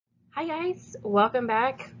Hi guys, welcome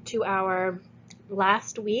back to our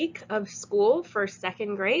last week of school for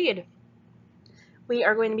second grade. We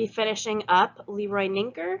are going to be finishing up Leroy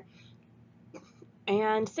Ninker,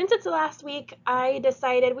 and since it's the last week, I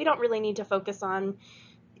decided we don't really need to focus on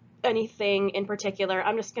anything in particular.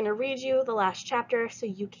 I'm just going to read you the last chapter so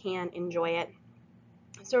you can enjoy it.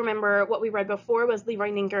 So remember, what we read before was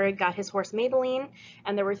Leroy Ninker got his horse Maybelline,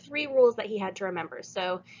 and there were 3 rules that he had to remember.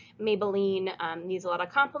 So Maybelline needs a lot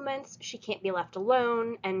of compliments, she can't be left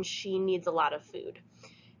alone, and she needs a lot of food.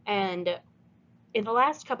 And in the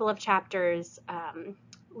last couple of chapters,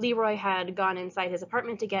 Leroy had gone inside his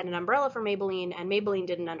apartment to get an umbrella for Maybelline, and Maybelline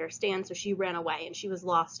didn't understand, so she ran away, and she was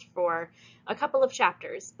lost for a couple of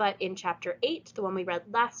chapters. But in chapter 8, the one we read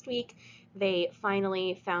last week, they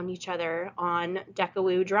finally found each other on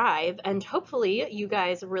Decawoo Drive, and hopefully you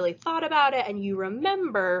guys really thought about it and you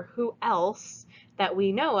remember who else that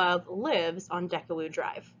we know of lives on Decawoo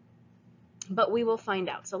Drive. But we will find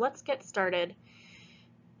out. So let's get started.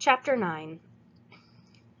 Chapter 9.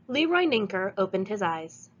 Leroy Ninker opened his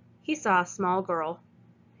eyes. He saw a small girl.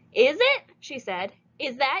 "Is it?" she said.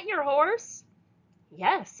 "Is that your horse?"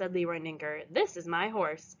 "Yes," said Leroy Ninker. "This is my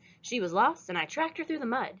horse. She was lost and I tracked her through the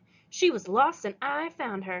mud. She was lost and I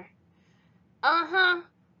found her." "Uh-huh.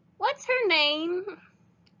 What's her name?"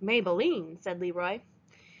 "Maybelline," said Leroy.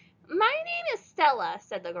 "My name is Stella,"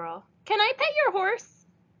 said the girl. "Can I pet your horse?"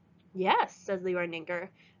 "Yes," said Leroy Ninker.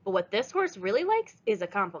 "But what this horse really likes is a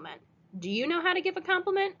compliment. Do you know how to give a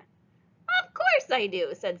compliment?" "Of course I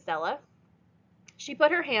do," said Stella. She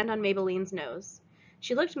put her hand on Maybelline's nose.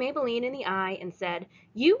 She looked Maybelline in the eye and said,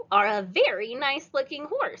 "You are a very nice-looking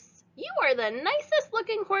horse. You are the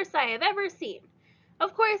nicest-looking horse I have ever seen.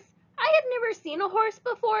 Of course, I have never seen a horse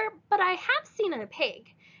before, but I have seen a pig.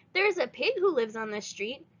 There's a pig who lives on this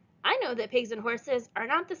street. I know that pigs and horses are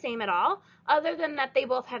not the same at all, other than that they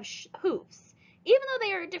both have hooves, even though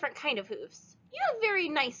they are a different kind of hooves. You have very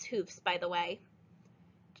nice hooves, by the way."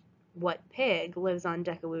 What pig lives on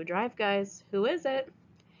Decawoo Drive, guys? Who is it?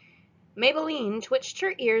 Maybelline twitched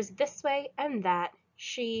her ears this way and that.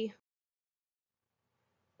 She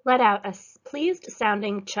let out a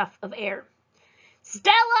pleased-sounding chuff of air.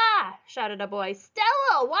 "Stella!" shouted a boy.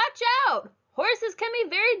 "Stella, watch out! Horses can be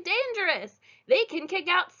very dangerous. They can kick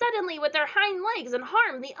out suddenly with their hind legs and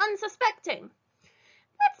harm the unsuspecting."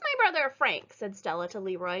 "That's my brother Frank," said Stella to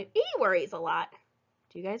Leroy. "He worries a lot."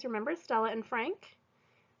 Do you guys remember Stella and Frank?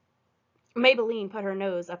 Maybelline put her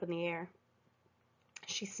nose up in the air.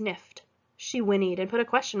 She sniffed. She whinnied and put a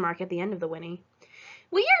question mark at the end of the whinny.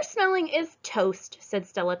 "What you're smelling is toast," said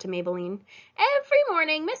Stella to Maybelline. "Every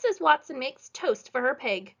morning Mrs. Watson makes toast for her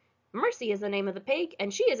pig. Mercy is the name of the pig,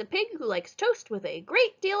 and she is a pig who likes toast with a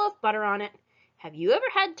great deal of butter on it. Have you ever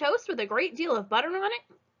had toast with a great deal of butter on it?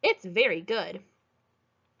 It's very good."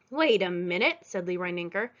 "Wait a minute," said Leroy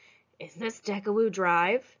Ninker. "Is this Decawoo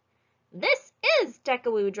Drive?" "This is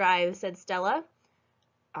Decawoo Drive," said Stella.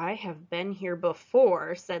 "I have been here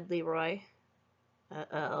before," said Leroy.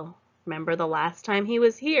 Uh-oh. Remember the last time he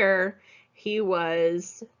was here, he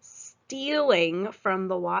was stealing from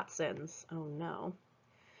the Watsons. Oh no.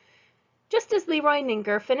 Just as Leroy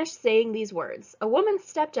Ninker finished saying these words, a woman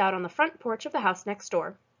stepped out on the front porch of the house next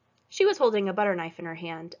door. She was holding a butter knife in her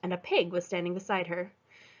hand, and a pig was standing beside her.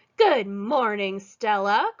 "Good morning,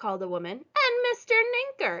 Stella," called the woman, "and Mr.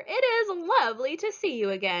 Ninker. It is lovely to see you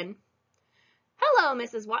again." "Hello,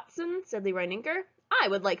 Mrs. Watson," said Leroy Ninker. "I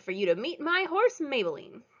would like for you to meet my horse,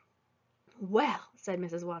 Maybelline." "Well," said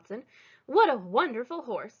Mrs. Watson, "what a wonderful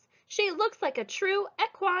horse. She looks like a true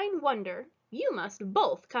equine wonder. You must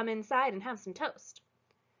both come inside and have some toast."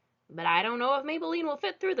 "But I don't know if Maybelline will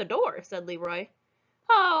fit through the door," said Leroy.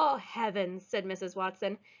 "Oh, heavens," said Mrs.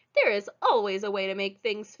 Watson. "There is always a way to make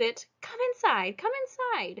things fit. Come inside, come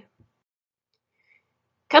inside."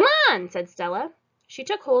 "Come on," said Stella. She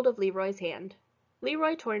took hold of Leroy's hand.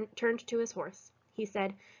 Leroy turned to his horse. He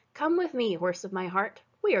said, "Come with me, horse of my heart.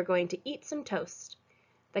 We are going to eat some toast."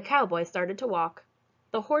 The cowboy started to walk.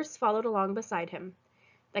 The horse followed along beside him.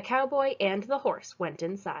 The cowboy and the horse went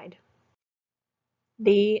inside.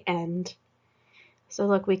 The end. So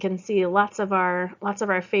look, we can see lots of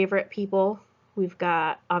our favorite people. We've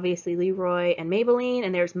got obviously Leroy and Maybelline,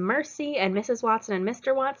 and there's Mercy and Mrs. Watson and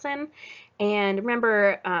Mr. Watson. And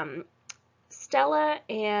remember, Stella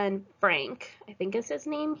and Frank, I think is his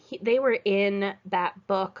name, they were in that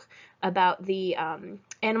book about the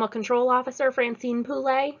animal control officer, Francine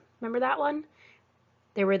Poulet. Remember that one?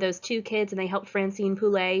 There were those 2 kids, and they helped Francine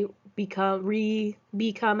Poulet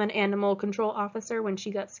become an animal control officer when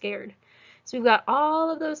she got scared. So we've got all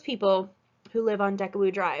of those people who live on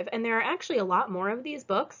Decawoo Drive, and there are actually a lot more of these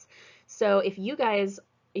books. So if you guys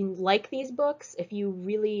like these books, if you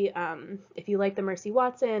really, if you like the Mercy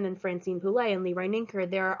Watson and Francine Poulet and Leroy Ninker,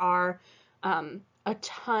 there are a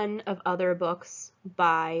ton of other books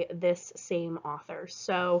by this same author.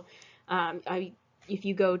 So if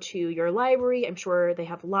you go to your library, I'm sure they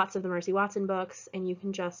have lots of the Mercy Watson books, and you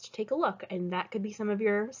can just take a look, and that could be some of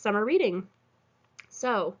your summer reading.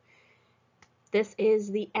 So this is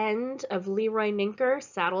the end of Leroy Ninker,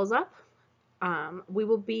 Saddles Up. We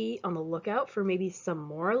will be on the lookout for maybe some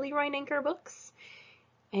more Leroy Ninker books,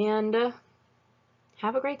 and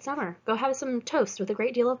have a great summer. Go have some toast with a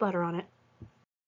great deal of butter on it.